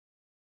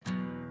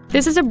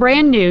This is a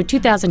brand new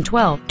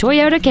 2012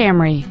 Toyota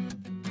Camry.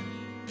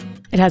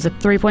 It has a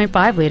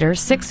 3.5-liter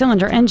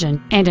six-cylinder engine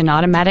and an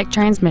automatic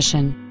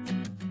transmission.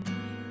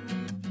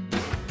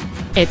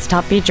 Its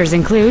top features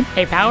include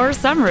a power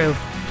sunroof,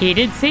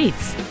 heated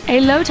seats, a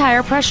low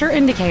tire pressure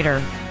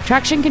indicator,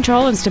 traction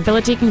control and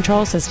stability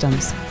control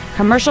systems,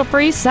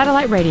 commercial-free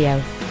satellite radio,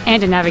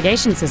 and a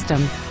navigation system.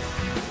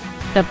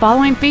 The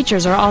following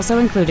features are also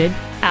included: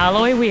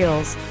 alloy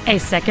wheels, a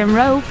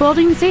second-row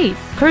folding seat,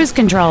 cruise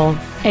control,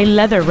 a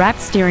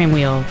leather-wrapped steering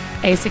wheel,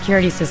 a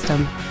security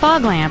system,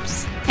 fog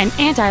lamps, an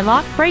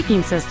anti-lock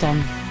braking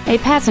system, a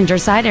passenger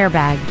side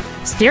airbag,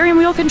 steering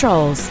wheel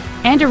controls,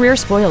 and a rear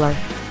spoiler.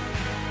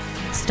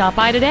 Stop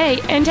by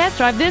today and test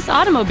drive this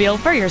automobile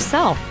for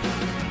yourself.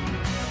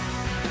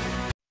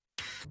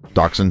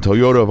 Doxon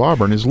Toyota of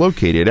Auburn is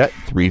located at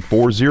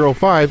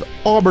 3405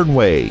 Auburn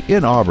Way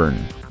in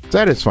Auburn,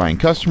 satisfying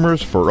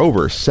customers for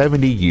over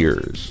 70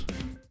 years.